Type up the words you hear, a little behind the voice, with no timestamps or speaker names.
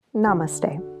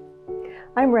Namaste.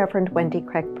 I'm Reverend Wendy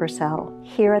Craig Purcell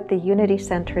here at the Unity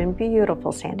Center in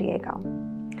beautiful San Diego.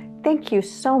 Thank you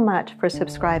so much for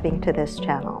subscribing to this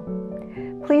channel.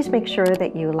 Please make sure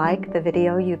that you like the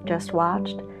video you've just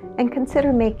watched and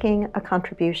consider making a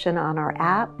contribution on our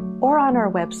app or on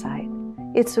our website.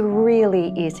 It's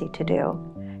really easy to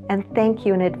do, and thank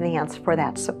you in advance for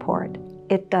that support.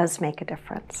 It does make a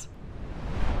difference.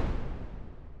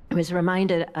 I was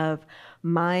reminded of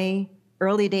my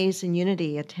early days in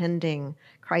Unity attending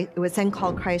Christ. It was then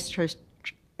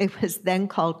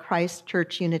called Christ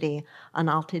Church Unity on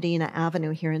Altadena Avenue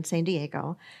here in San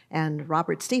Diego, and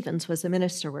Robert Stevens was a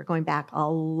minister. We're going back a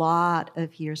lot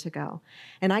of years ago.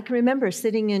 And I can remember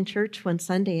sitting in church one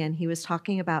Sunday, and he was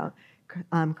talking about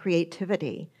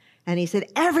creativity. And he said,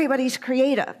 everybody's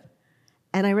creative.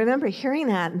 And I remember hearing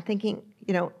that and thinking,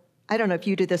 I don't know if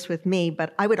you do this with me,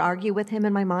 but I would argue with him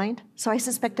in my mind. So I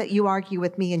suspect that you argue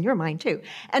with me in your mind too.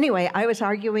 Anyway, I was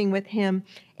arguing with him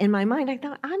in my mind. I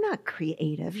thought, I'm not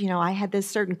creative. I had this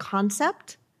certain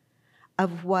concept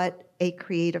of what a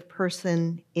creative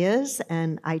person is,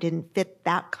 and I didn't fit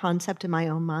that concept in my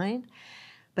own mind.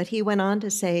 But he went on to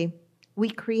say, we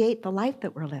create the life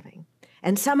that we're living.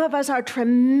 And some of us are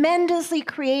tremendously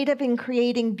creative in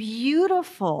creating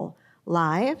beautiful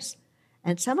lives.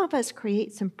 And some of us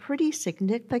create some pretty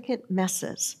significant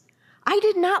messes. I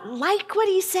did not like what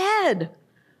he said.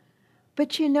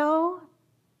 But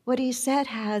what he said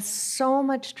has so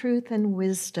much truth and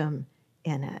wisdom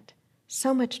in it.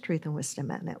 So much truth and wisdom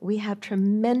in it. We have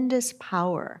tremendous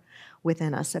power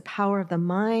within us, the power of the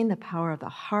mind, the power of the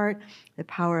heart, the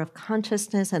power of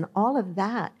consciousness, and all of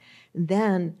that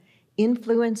then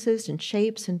influences and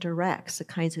shapes and directs the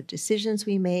kinds of decisions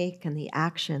we make and the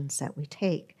actions that we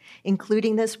take,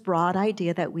 including this broad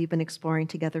idea that we've been exploring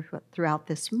together throughout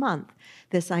this month,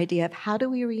 this idea of how do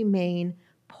we remain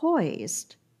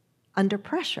poised under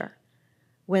pressure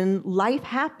when life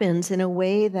happens in a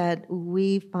way that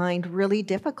we find really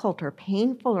difficult or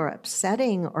painful or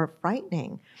upsetting or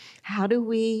frightening. How do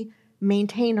we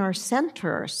maintain our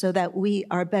center so that we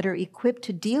are better equipped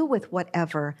to deal with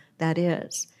whatever that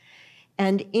is?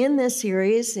 And in this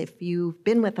series, if you've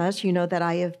been with us, you know that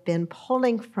I have been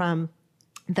pulling from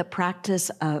the practice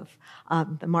of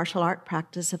the martial art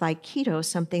practice of Aikido,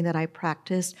 something that I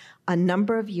practiced a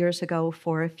number of years ago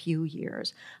for a few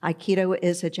years. Aikido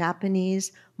is a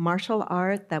Japanese martial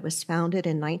art that was founded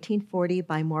in 1940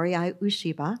 by Morihei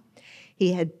Ueshiba.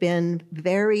 He had been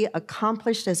very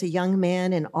accomplished as a young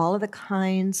man in all of the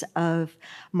kinds of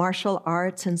martial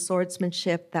arts and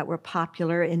swordsmanship that were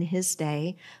popular in his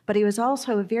day, but he was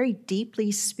also a very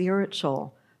deeply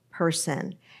spiritual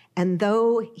person. And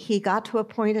though he got to a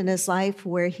point in his life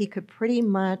where he could pretty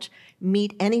much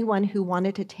meet anyone who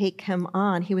wanted to take him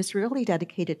on, he was really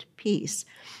dedicated to peace.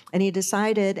 And he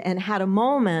decided and had a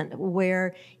moment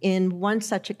where in one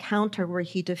such encounter where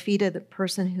he defeated the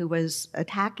person who was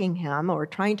attacking him or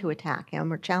trying to attack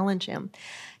him or challenge him,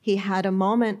 he had a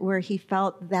moment where he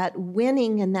felt that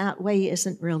winning in that way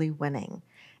isn't really winning.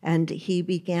 And he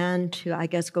began to,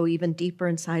 go even deeper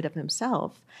inside of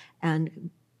himself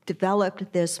and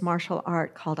developed this martial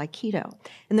art called Aikido.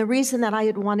 And the reason that I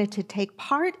had wanted to take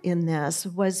part in this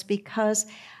was because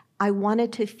I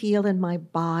wanted to feel in my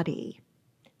body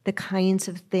the kinds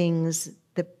of things,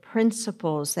 the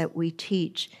principles that we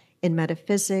teach in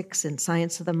metaphysics and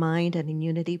science of the mind and in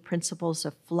unity, principles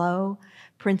of flow,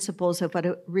 principles of what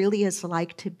it really is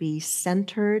like to be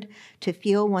centered, to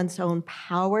feel one's own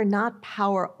power, not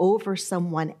power over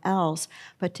someone else,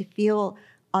 but to feel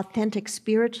authentic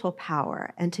spiritual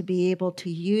power and to be able to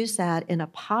use that in a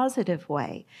positive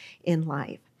way in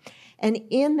life. And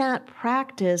in that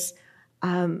practice,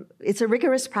 it's a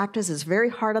rigorous practice. It's very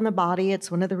hard on the body. It's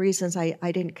one of the reasons I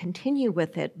didn't continue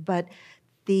with it. But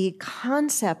the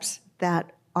concepts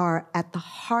that are at the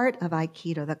heart of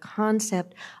Aikido, the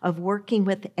concept of working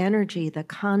with energy, the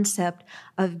concept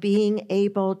of being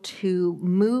able to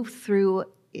move through,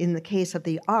 in the case of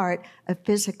the art, a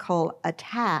physical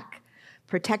attack,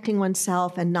 protecting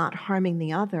oneself and not harming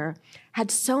the other, had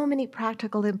so many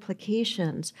practical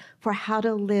implications for how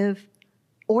to live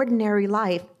ordinary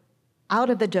life out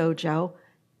of the dojo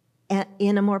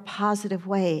in a more positive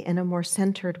way, in a more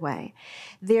centered way.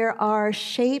 There are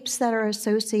shapes that are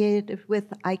associated with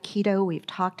Aikido. We've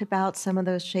talked about some of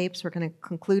those shapes. We're going to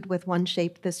conclude with one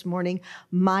shape this morning,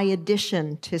 my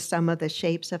addition to some of the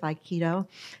shapes of Aikido.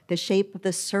 The shape of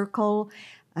the circle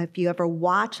If you ever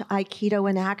watch Aikido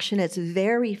in action, it's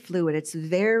very fluid. It's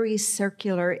very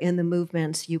circular in the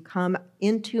movements. You come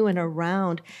into and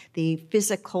around the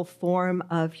physical form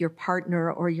of your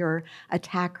partner or your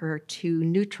attacker to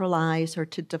neutralize or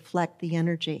to deflect the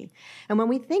energy. And when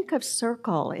we think of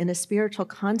circle in a spiritual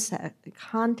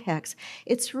context,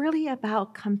 it's really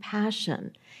about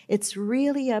compassion. It's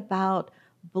really about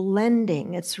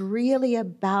blending. It's really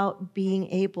about being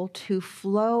able to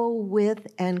flow with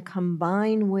and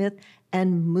combine with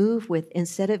and move with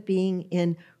instead of being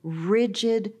in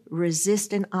rigid,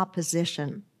 resistant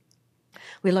opposition.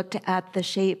 We looked at the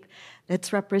shape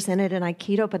that's represented in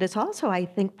Aikido, but it's also, I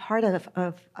think, part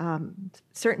of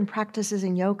certain practices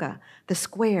in yoga, the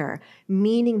square,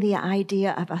 meaning the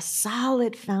idea of a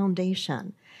solid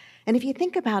foundation. And if you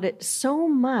think about it, so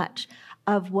much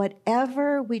of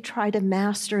whatever we try to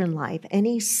master in life,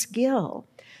 any skill,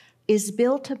 is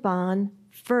built upon,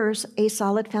 first, a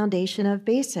solid foundation of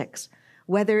basics.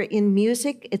 Whether in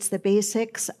music, it's the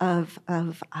basics of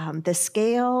the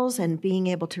scales and being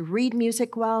able to read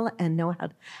music well and know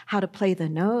how to play the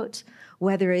notes.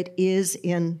 Whether it is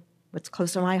in what's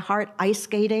close to my heart, ice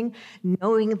skating,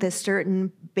 knowing the certain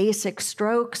basic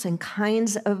strokes and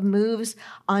kinds of moves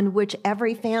on which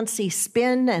every fancy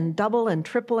spin and double and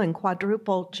triple and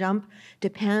quadruple jump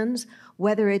depends.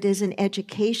 Whether it is in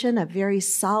education, a very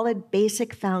solid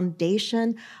basic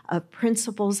foundation of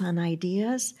principles and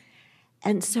ideas.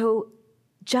 And so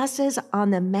just as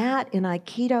on the mat in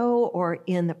Aikido or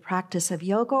in the practice of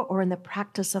yoga or in the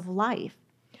practice of life,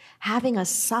 having a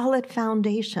solid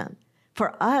foundation.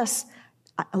 For us,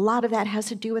 a lot of that has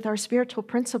to do with our spiritual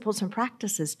principles and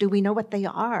practices. Do we know what they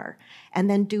are? And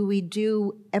then do we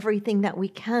do everything that we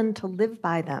can to live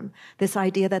by them? This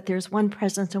idea that there's one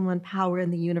presence and one power in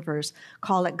the universe.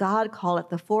 Call it God, call it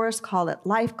the force, call it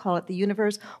life, call it the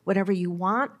universe, whatever you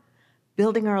want.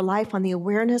 Building our life on the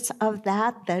awareness of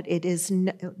that it is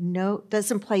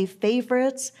doesn't play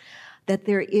favorites, that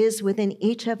there is within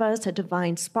each of us a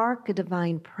divine spark, a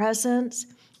divine presence.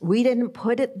 We didn't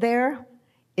put it there.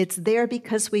 It's there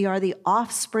because we are the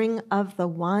offspring of the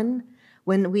one.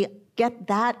 When we get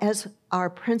that as our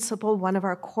principle, one of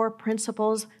our core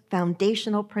principles,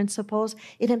 foundational principles,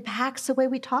 it impacts the way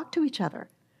we talk to each other.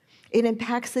 It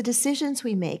impacts the decisions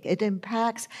we make. It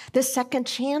impacts the second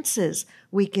chances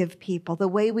we give people, the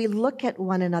way we look at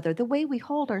one another, the way we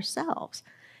hold ourselves.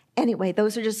 Anyway,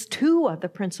 those are just two of the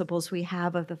principles we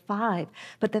have of the five.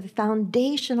 But the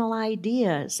foundational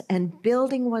ideas and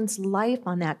building one's life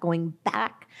on that, going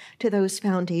back to those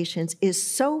foundations, is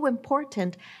so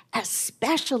important,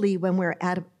 especially when we're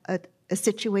at a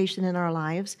situation in our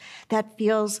lives that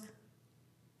feels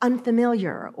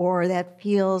unfamiliar or that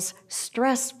feels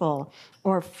stressful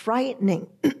or frightening,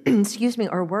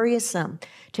 or worrisome,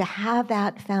 to have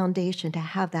that foundation, to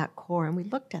have that core. And we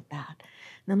looked at that.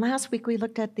 And then last week we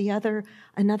looked at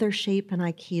another shape in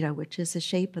Aikido, which is the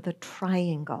shape of the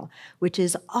triangle, which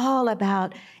is all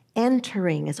about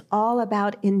entering, it's all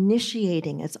about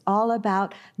initiating, it's all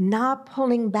about not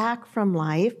pulling back from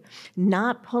life,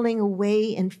 not pulling away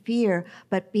in fear,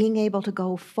 but being able to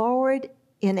go forward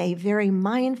in a very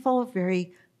mindful,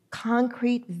 very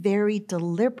concrete, very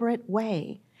deliberate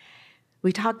way.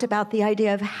 We talked about the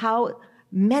idea of how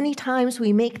many times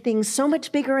we make things so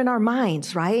much bigger in our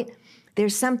minds, right?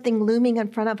 There's something looming in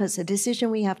front of us, a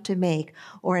decision we have to make,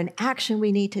 or an action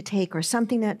we need to take, or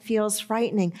something that feels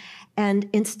frightening. And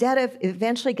instead of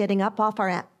eventually getting up off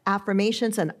our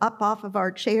affirmations and up off of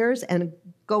our chairs and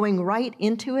going right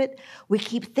into it, we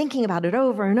keep thinking about it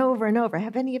over and over and over.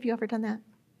 Have any of you ever done that?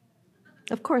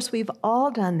 Of course, we've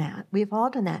all done that. We've all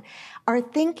done that. Our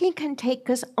thinking can take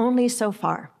us only so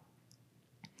far.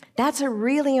 That's a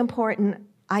really important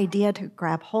idea to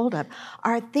grab hold of.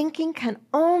 Our thinking can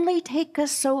only take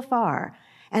us so far.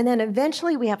 And then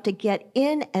eventually we have to get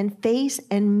in and face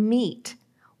and meet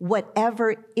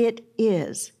whatever it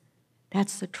is.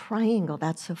 That's the triangle.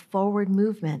 That's the forward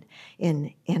movement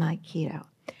in Aikido.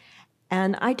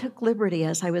 And I took liberty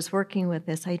as I was working with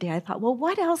this idea. I thought, well,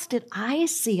 what else did I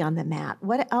see on the mat?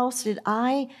 What else did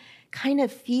I kind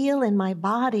of feel in my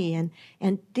body? And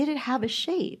did it have a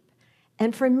shape?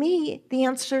 And for me, the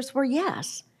answers were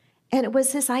yes. And it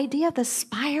was this idea of the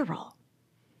spiral.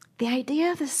 The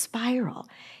idea of the spiral.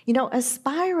 You know, a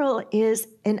spiral is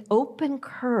an open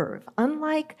curve.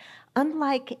 Unlike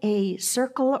a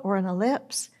circle or an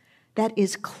ellipse that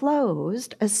is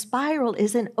closed, a spiral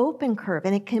is an open curve,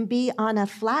 and it can be on a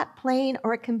flat plane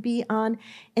or it can be on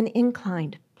an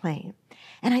inclined plane.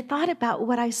 And I thought about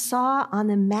what I saw on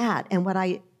the mat and what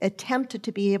I attempted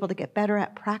to be able to get better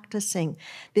at practicing,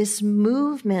 this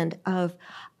movement of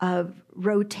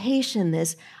rotation,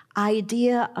 this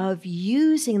idea of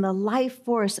using the life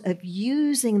force, of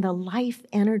using the life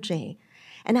energy.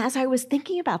 And as I was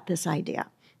thinking about this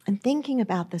idea and thinking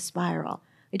about the spiral,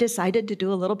 I decided to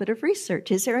do a little bit of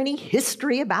research. Is there any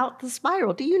history about the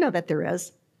spiral? Do you know that there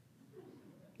is?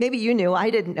 Maybe you knew. I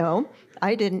didn't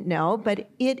know. But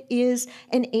it is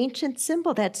an ancient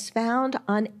symbol that's found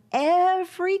on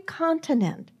every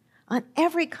continent,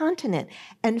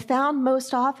 and found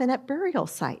most often at burial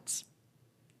sites.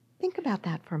 Think about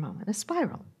that for a moment, a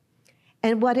spiral.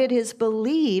 And what it is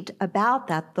believed about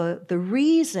that, the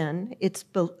reason it's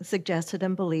suggested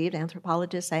and believed,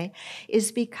 anthropologists say,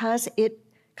 is because it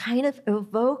kind of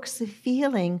evokes the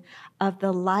feeling of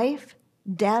the life,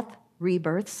 death,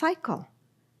 rebirth cycle,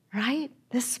 right?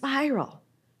 The spiral,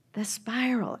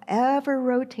 ever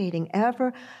rotating,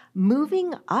 ever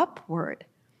moving upward.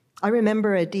 I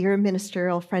remember a dear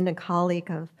ministerial friend and colleague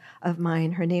of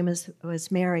mine, her name was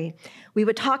Mary. We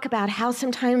would talk about how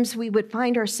sometimes we would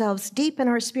find ourselves deep in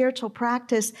our spiritual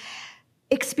practice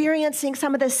experiencing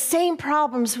some of the same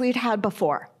problems we'd had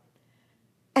before,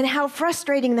 and how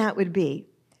frustrating that would be.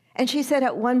 And she said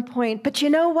at one point, but you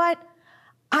know what?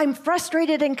 I'm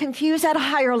frustrated and confused at a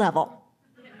higher level.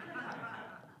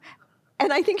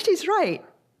 And I think she's right.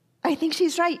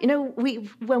 You know,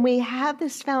 when we have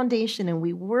this foundation and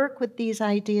we work with these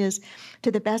ideas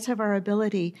to the best of our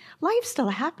ability, life still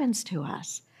happens to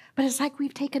us. But it's like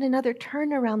we've taken another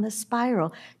turn around the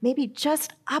spiral, maybe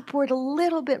just upward a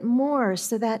little bit more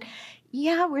so that,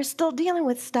 yeah, we're still dealing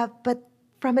with stuff, but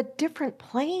from a different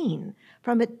plane,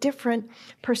 from a different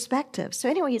perspective. So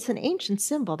anyway, it's an ancient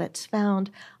symbol that's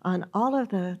found on all of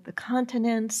the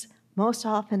continents, most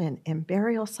often in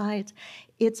burial sites.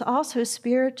 It's also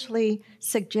spiritually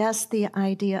suggests the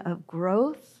idea of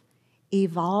growth,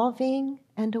 evolving,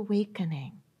 and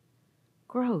awakening.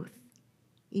 Growth,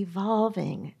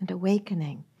 evolving, and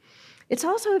awakening. It's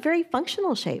also a very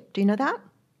functional shape. Do you know that?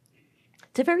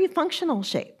 It's a very functional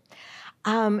shape.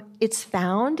 It's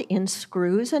found in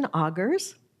screws and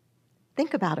augers.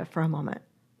 Think about it for a moment.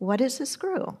 What is a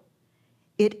screw?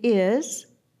 It is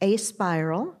a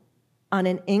spiral on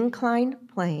an inclined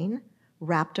plane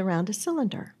wrapped around a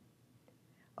cylinder.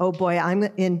 Oh boy, I'm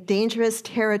in dangerous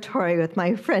territory with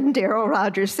my friend Daryl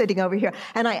Rogers sitting over here.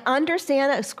 And I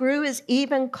understand a screw is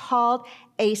even called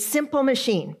a simple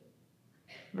machine,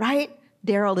 right?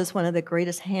 Daryl is one of the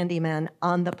greatest handymen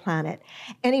on the planet.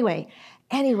 Anyway,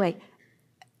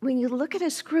 when you look at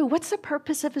a screw, what's the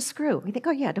purpose of a screw? You think,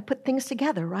 oh yeah, to put things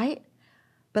together, right?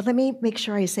 But let me make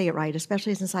sure I say it right,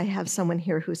 especially since I have someone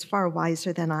here who's far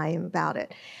wiser than I am about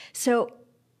it. So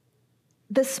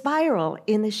the spiral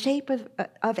in the shape of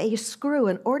a screw,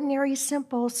 an ordinary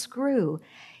simple screw,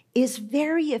 is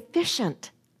very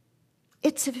efficient.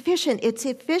 It's efficient. It's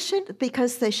efficient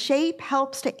because the shape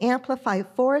helps to amplify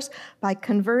force by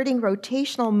converting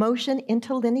rotational motion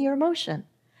into linear motion.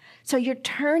 So you're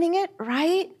turning it,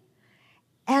 right?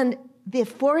 And the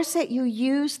force that you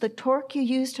use, the torque you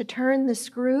use to turn the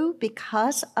screw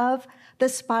because of the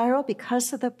spiral,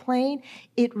 because of the plane,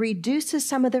 it reduces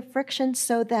some of the friction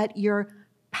so that your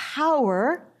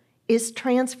power is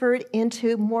transferred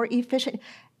into more efficient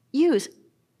use.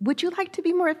 Would you like to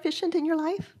be more efficient in your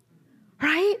life?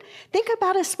 Right? Think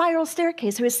about a spiral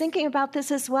staircase. I was thinking about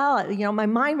this as well. You know, my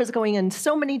mind was going in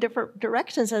so many different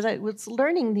directions as I was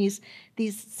learning these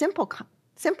simple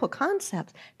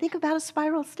concepts. Think about a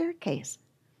spiral staircase.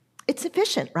 It's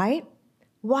efficient, right?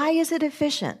 Why is it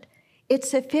efficient?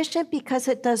 It's efficient because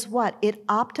it does what? It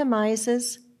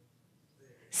optimizes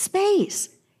space.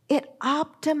 It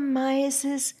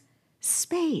optimizes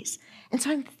space. And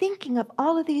so I'm thinking of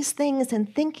all of these things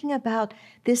and thinking about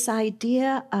this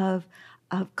idea of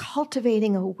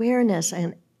cultivating awareness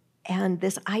and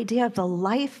this idea of the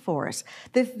life force.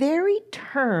 The very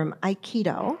term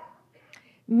Aikido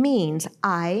means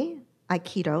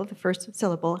Aikido, the first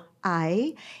syllable,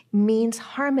 I, means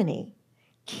harmony.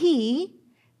 Ki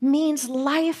means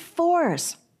life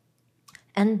force.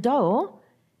 And Do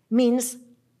means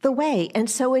the way. And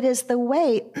so it is the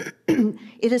way,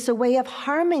 it is a way of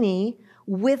harmony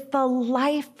with the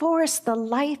life force, the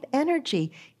life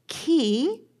energy.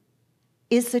 Ki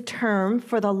is the term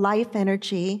for the life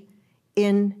energy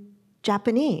in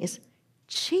Japanese.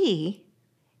 Chi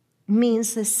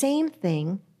means the same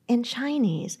thing in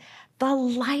Chinese. The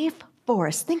life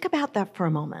force. Think about that for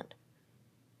a moment.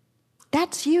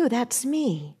 That's you, that's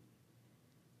me.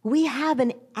 We have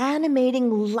an animating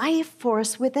life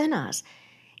force within us.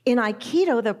 In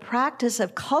Aikido, the practice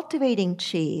of cultivating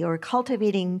chi or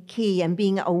cultivating ki and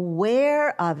being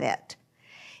aware of it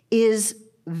is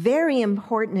very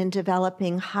important in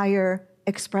developing higher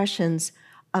expressions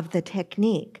of the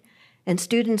technique. And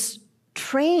students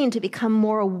trained to become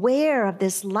more aware of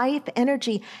this life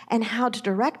energy and how to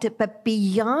direct it. But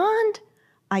beyond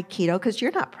Aikido, because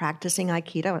you're not practicing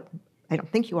Aikido, I don't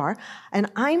think you are,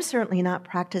 and I'm certainly not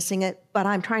practicing it, but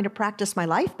I'm trying to practice my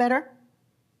life better.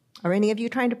 Are any of you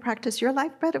trying to practice your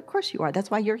life better? Of course you are. That's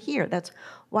why you're here. That's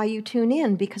why you tune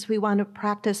in, because we want to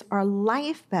practice our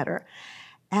life better.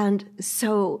 And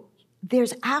so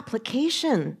there's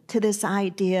application to this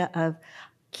idea of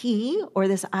ki, or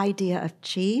this idea of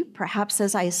chi. Perhaps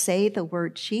as I say the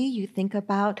word chi, you think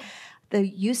about the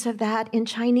use of that in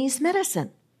Chinese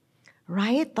medicine,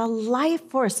 right? The life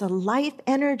force, the life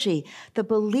energy, the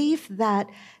belief that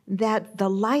the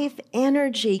life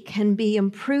energy can be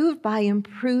improved by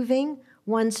improving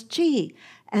one's chi,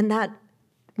 and that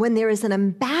when there is an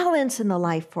imbalance in the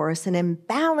life force, an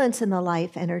imbalance in the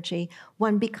life energy,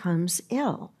 one becomes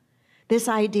ill. This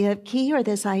idea of ki, or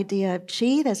this idea of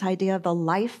chi, this idea of the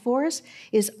life force,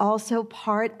 is also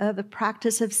part of the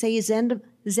practice of, say, Zen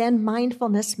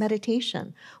mindfulness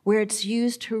meditation, where it's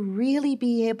used to really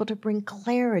be able to bring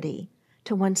clarity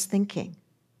to one's thinking.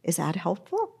 Is that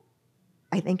helpful?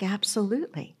 I think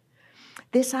absolutely.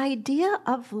 This idea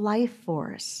of life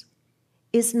force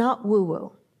is not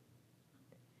woo-woo.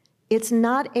 It's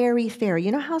not airy-fairy.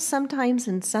 You know how sometimes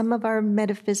in some of our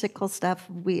metaphysical stuff,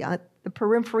 the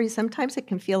periphery, sometimes it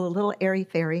can feel a little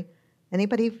airy-fairy.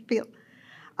 Anybody feel?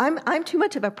 I'm too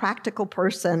much of a practical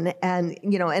person, and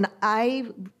I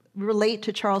relate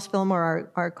to Charles Fillmore,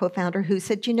 our co-founder, who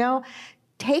said,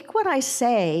 take what I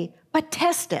say, but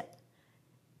test it.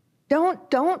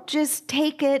 Don't just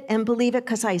take it and believe it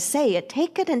because I say it.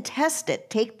 Take it and test it.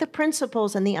 Take the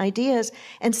principles and the ideas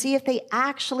and see if they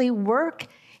actually work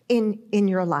in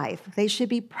your life. They should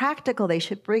be practical. They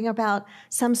should bring about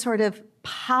some sort of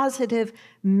positive,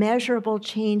 measurable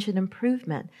change and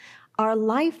improvement. Our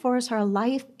life force, our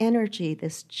life energy,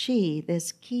 this chi,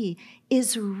 this ki,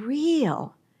 is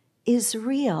real.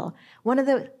 One of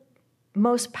the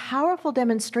most powerful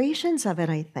demonstrations of it,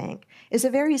 I think, is a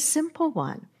very simple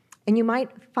one. And you might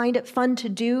find it fun to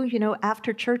do,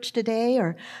 after church today,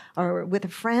 or with a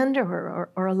friend or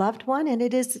a loved one. And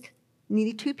it is, you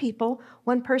need two people.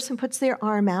 One person puts their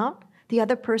arm out. The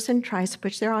other person tries to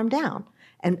push their arm down.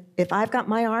 And if I've got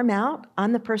my arm out,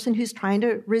 I'm the person who's trying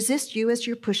to resist you as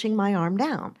you're pushing my arm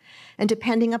down. And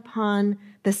depending upon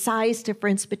the size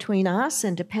difference between us,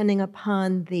 and depending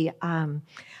upon the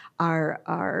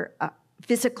our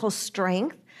physical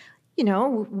strength,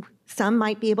 some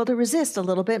might be able to resist a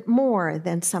little bit more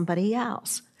than somebody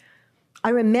else. I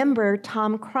remember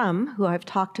Tom Crum, who I've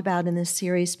talked about in this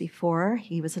series before.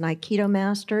 He was an Aikido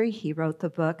master. He wrote the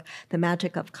book, The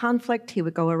Magic of Conflict. He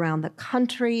would go around the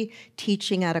country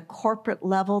teaching at a corporate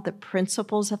level the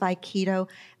principles of Aikido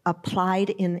applied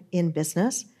in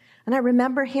business. And I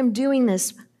remember him doing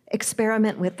this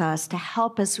experiment with us to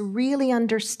help us really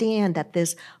understand that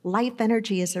this life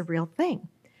energy is a real thing.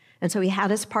 And so he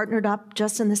had us partnered up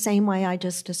just in the same way I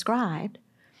just described.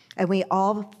 And we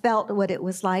all felt what it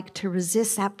was like to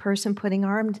resist that person putting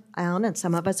arm down, and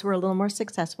some of us were a little more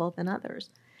successful than others.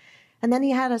 And then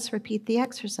he had us repeat the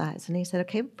exercise, and he said,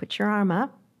 okay, put your arm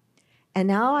up. And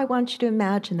now I want you to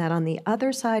imagine that on the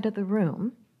other side of the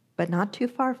room, but not too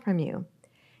far from you,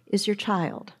 is your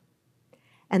child.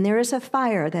 And there is a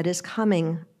fire that is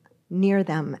coming near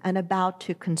them and about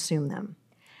to consume them.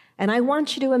 And I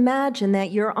want you to imagine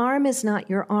that your arm is not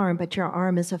your arm, but your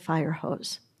arm is a fire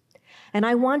hose. And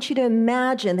I want you to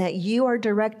imagine that you are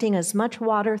directing as much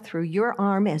water through your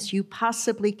arm as you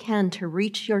possibly can to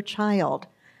reach your child,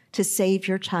 to save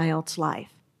your child's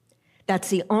life. That's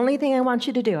the only thing I want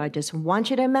you to do. I just want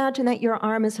you to imagine that your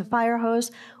arm is a fire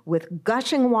hose with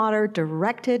gushing water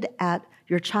directed at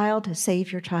your child to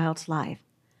save your child's life.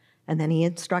 And then he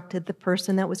instructed the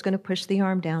person that was going to push the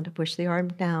arm down to push the arm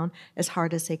down as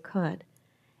hard as they could.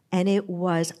 And it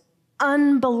was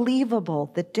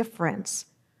unbelievable, the difference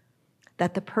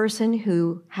that the person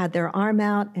who had their arm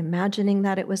out, imagining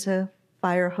that it was a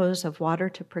fire hose of water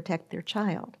to protect their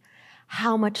child,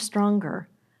 how much stronger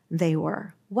they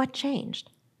were. What changed?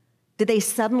 Did they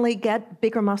suddenly get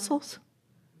bigger muscles?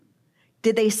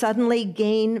 Did they suddenly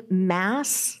gain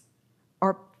mass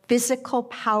or physical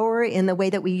power in the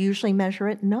way that we usually measure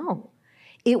it? No.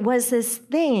 It was this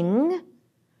thing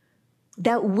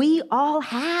that we all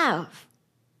have.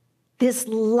 This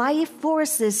life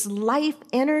force, this life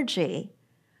energy,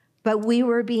 but we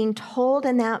were being told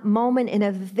in that moment in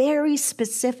a very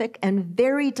specific and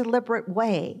very deliberate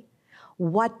way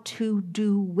what to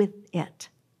do with it.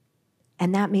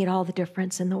 And that made all the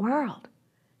difference in the world.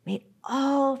 Made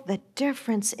all the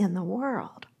difference in the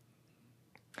world.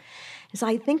 As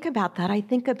I think about that, I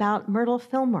think about Myrtle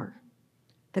Fillmore,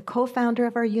 the co-founder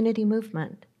of our Unity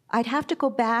movement. I'd have to go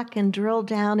back and drill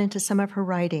down into some of her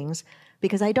writings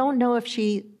because I don't know if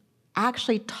she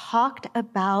actually talked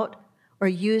about or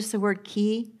used the word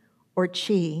ki or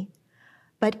chi,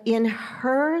 but in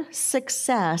her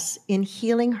success in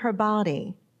healing her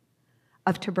body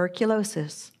of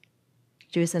tuberculosis,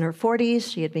 she was in her 40s,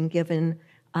 she had been given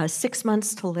 6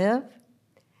 months to live,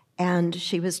 and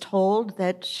she was told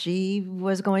that she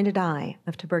was going to die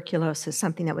of tuberculosis,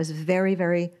 something that was very,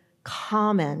 very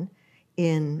common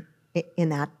in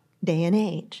that day and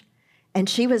age. And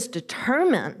she was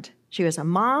determined, she was a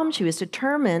mom, she was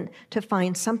determined to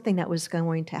find something that was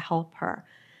going to help her.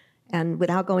 And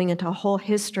without going into a whole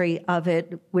history of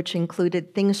it, which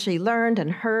included things she learned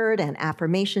and heard and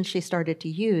affirmations she started to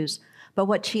use, but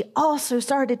what she also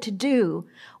started to do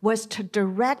was to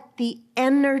direct the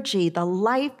energy, the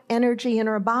life energy in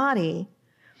her body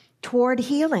toward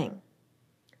healing.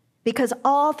 Because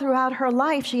all throughout her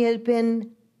life, she had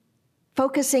been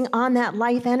focusing on that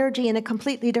life energy in a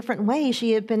completely different way.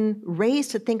 She had been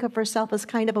raised to think of herself as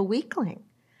kind of a weakling.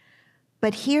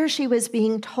 But here she was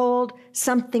being told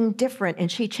something different,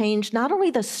 and she changed not only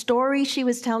the story she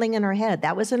was telling in her head,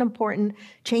 that was an important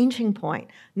changing point,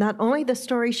 not only the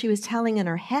story she was telling in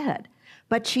her head,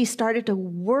 but she started to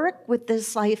work with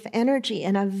this life energy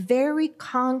in a very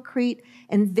concrete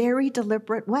and very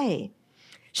deliberate way.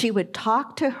 She would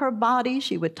talk to her body,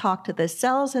 she would talk to the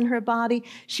cells in her body,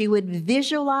 she would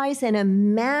visualize and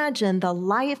imagine the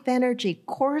life energy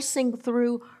coursing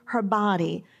through her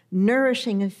body,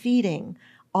 nourishing and feeding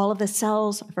all of the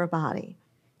cells of her body.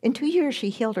 In 2 years, she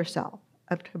healed herself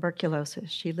of tuberculosis.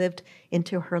 She lived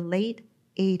into her late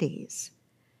 80s.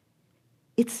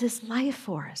 It's this life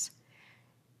force.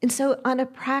 And so on a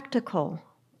practical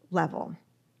level,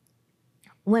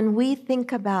 when we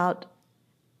think about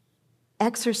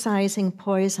exercising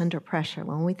poise under pressure,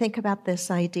 when we think about this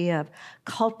idea of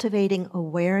cultivating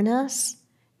awareness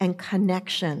and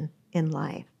connection in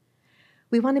life,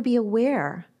 we want to be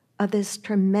aware of this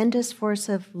tremendous force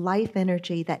of life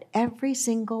energy that every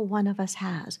single one of us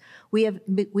has. We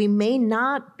may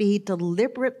not be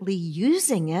deliberately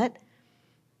using it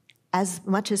as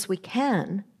much as we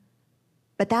can,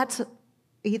 but that's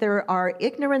either our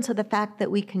ignorance of the fact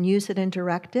that we can use it and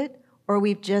direct it, or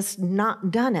we've just not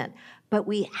done it. But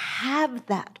we have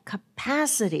that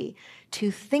capacity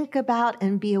to think about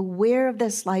and be aware of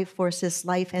this life force, this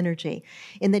life energy.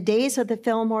 In the days of the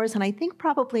Fillmores, and I think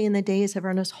probably in the days of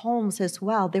Ernest Holmes as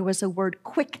well, there was a word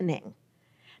quickening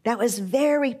that was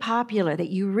very popular that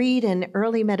you read in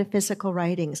early metaphysical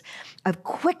writings of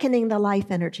quickening the life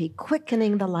energy,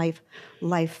 quickening the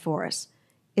life force.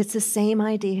 It's the same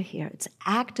idea here. It's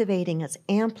activating, it's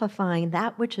amplifying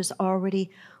that which is already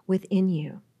within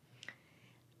you.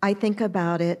 I think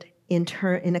about it in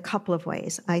a couple of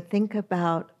ways. I think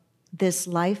about this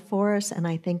life force, and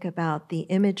I think about the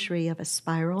imagery of a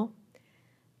spiral.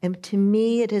 And to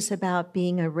me, it is about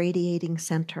being a radiating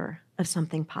center of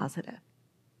something positive.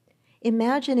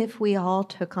 Imagine if we all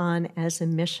took on as a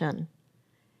mission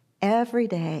every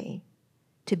day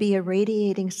to be a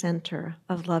radiating center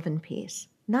of love and peace,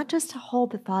 not just to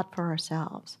hold the thought for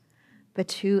ourselves, but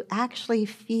to actually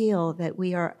feel that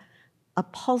we are a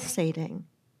pulsating,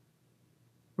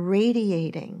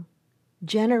 radiating,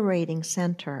 generating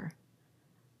center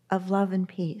of love and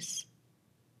peace.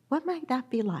 What might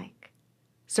that be like?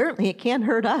 Certainly it can't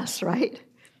hurt us, right?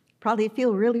 Probably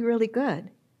feel really, really good.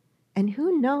 And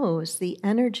who knows the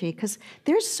energy, because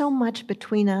there's so much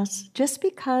between us. Just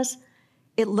because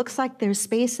it looks like there's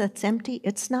space that's empty,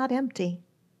 it's not empty.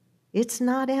 It's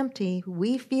not empty.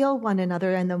 We feel one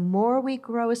another, and the more we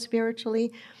grow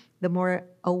spiritually, the more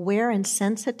aware and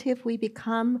sensitive we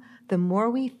become, the more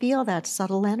we feel that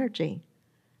subtle energy.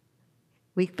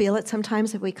 We feel it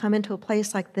sometimes if we come into a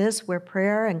place like this where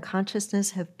prayer and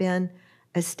consciousness have been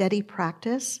a steady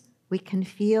practice, we can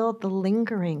feel the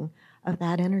lingering of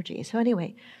that energy. So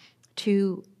anyway,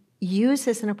 to use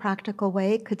this in a practical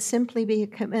way could simply be a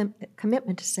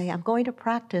commitment to say, I'm going to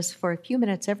practice for a few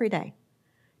minutes every day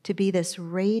to be this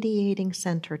radiating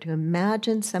center, to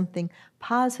imagine something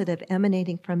positive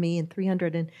emanating from me in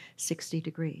 360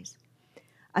 degrees.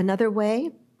 Another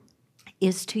way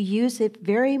is to use it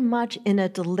very much in a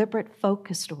deliberate,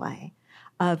 focused way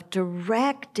of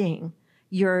directing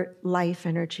your life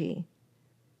energy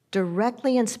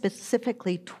directly and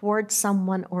specifically towards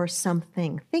someone or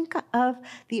something. Think of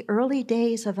the early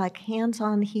days of like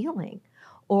hands-on healing,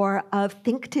 or of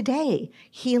Think Today,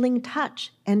 healing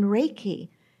touch and Reiki.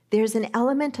 There's an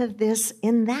element of this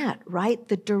in that, right?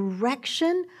 The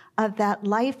direction of that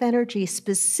life energy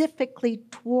specifically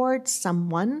towards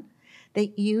someone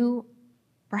that you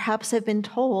perhaps have been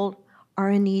told are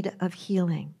in need of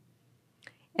healing.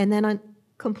 And then on a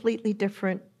completely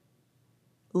different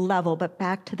level, but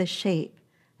back to the shape,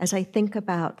 as I think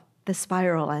about the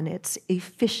spiral and its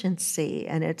efficiency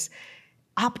and its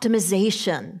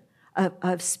optimization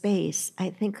of space,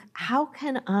 I think, how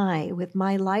can I, with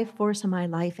my life force and my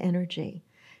life energy,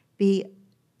 be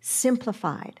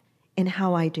simplified in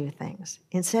how I do things?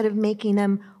 Instead of making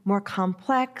them more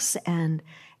complex and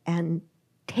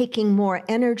taking more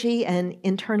energy and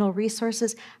internal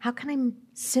resources, how can I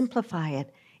simplify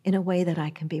it in a way that I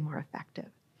can be more effective?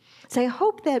 So I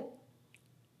hope that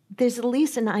there's at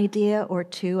least an idea or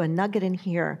two, a nugget in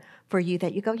here for you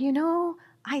that you go,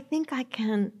 I think I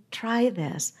can try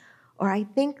this, or I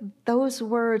think those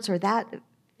words or that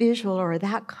visual or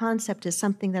that concept is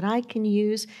something that I can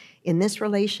use in this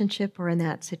relationship or in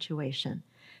that situation.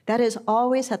 That is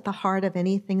always at the heart of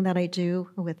anything that I do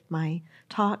with my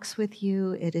talks with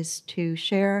you. It is to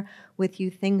share with you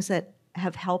things that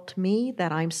have helped me,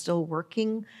 that I'm still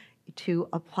working to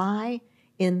apply,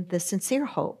 in the sincere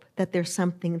hope that there's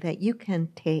something that you can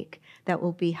take that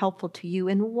will be helpful to you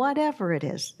in whatever it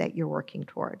is that you're working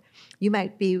toward. You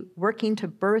might be working to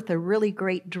birth a really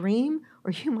great dream,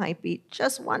 or you might be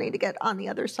just wanting to get on the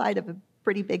other side of a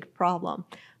pretty big problem.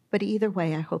 But either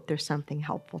way, I hope there's something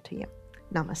helpful to you.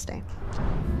 Namaste.